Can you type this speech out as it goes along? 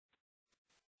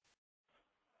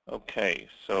Okay,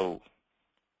 so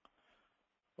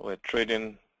we're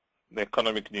trading the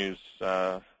economic news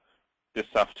this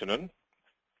afternoon.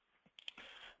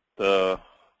 The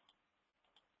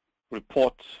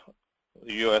report,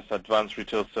 the U.S. advanced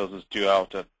retail sales, is due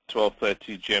out at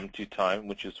 12:30 GMT time,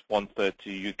 which is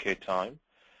 1:30 UK time,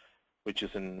 which is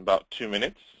in about 2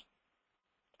 minutes.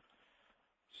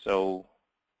 So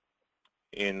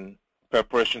in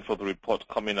preparation for the report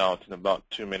coming out in about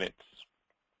 2 minutes,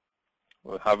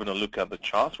 we're having a look at the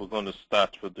chart. We're going to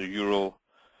start with the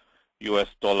Euro-US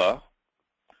dollar.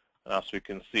 And as we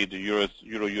can see, the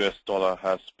Euro-US dollar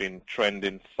has been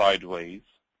trending sideways.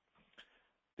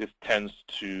 This tends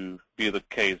to be the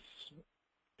case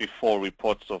before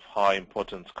reports of high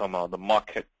importance come out. The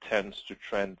market tends to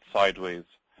trend sideways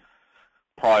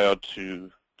prior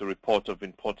to the report of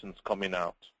importance coming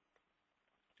out.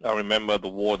 Now remember, the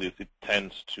word is it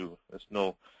tends to. There's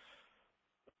no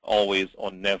always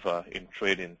or never in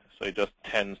trading, so it just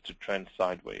tends to trend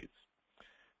sideways.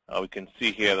 We can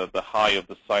see here that the high of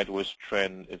the sideways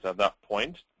trend is at that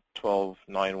point,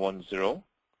 12,910,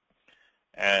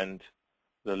 and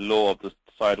the low of the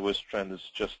sideways trend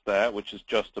is just there, which is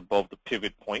just above the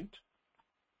pivot point.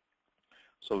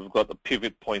 So we've got the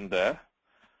pivot point there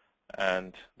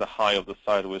and the high of the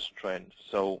sideways trend.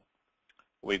 So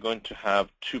we're going to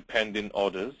have two pending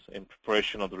orders in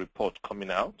preparation of the report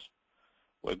coming out.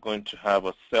 We're going to have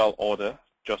a sell order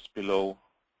just below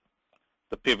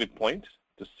the pivot point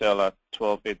to sell at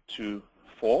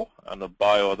 12,824, and a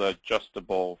buy order just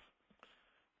above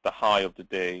the high of the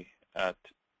day at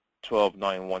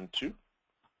 12,912.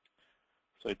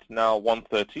 So it's now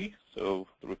 1:30, so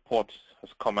the report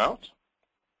has come out.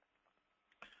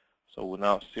 So we'll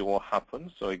now see what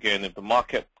happens. So again, if the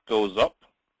market goes up,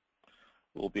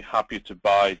 we'll be happy to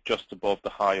buy just above the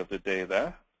high of the day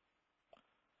there.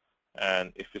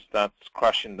 And if it starts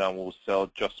crashing down, we'll sell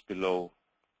just below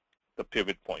the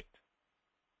pivot point.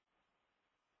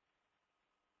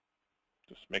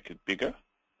 Just make it bigger.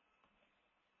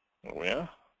 There we are.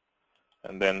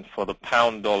 And then for the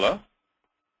pound dollar,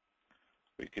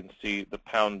 we can see the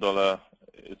pound dollar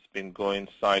has been going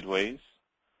sideways.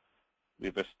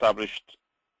 We've established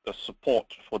the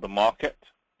support for the market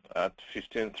at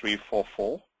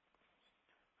 15,344.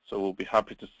 So we'll be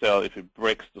happy to sell if it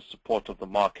breaks the support of the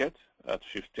market at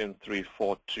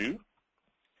 15,342.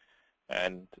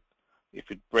 And if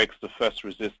it breaks the first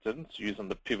resistance using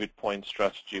the pivot point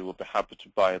strategy, we'll be happy to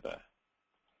buy there.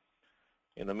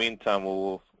 In the meantime,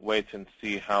 we'll wait and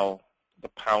see how the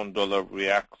pound dollar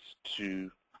reacts to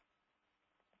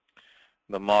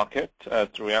the market,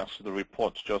 reacts to the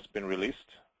report just been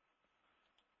released,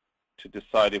 to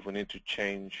decide if we need to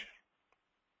change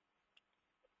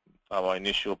our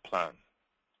initial plan.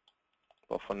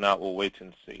 But for now, we'll wait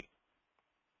and see.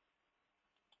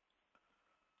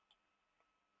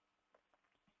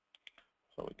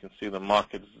 So we can see the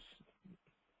market is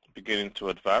beginning to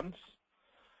advance.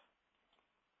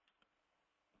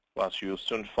 As you'll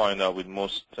soon find out with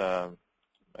most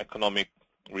economic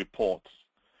reports,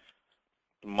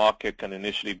 the market can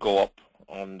initially go up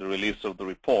on the release of the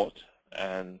report,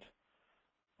 and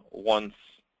once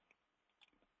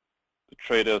the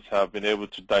traders have been able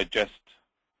to digest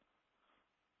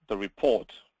the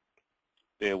report,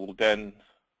 they could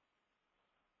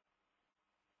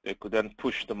then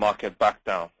push the market back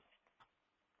down.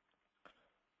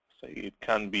 So it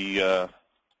can be,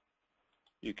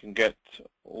 you can get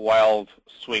wild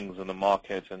swings in the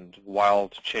market and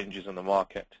wild changes in the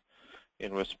market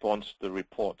in response to the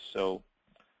report. So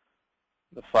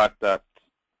the fact that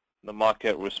the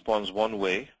market responds one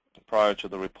way prior to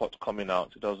the report coming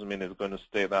out, it doesn't mean it's going to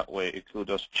stay that way. It could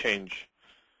just change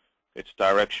its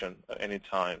direction at any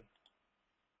time.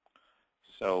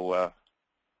 So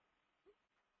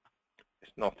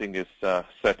nothing is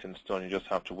set in stone. You just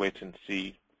have to wait and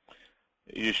see.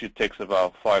 It usually takes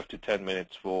about 5 to 10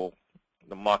 minutes for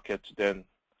the market to then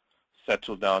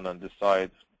settle down and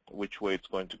decide which way it's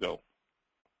going to go.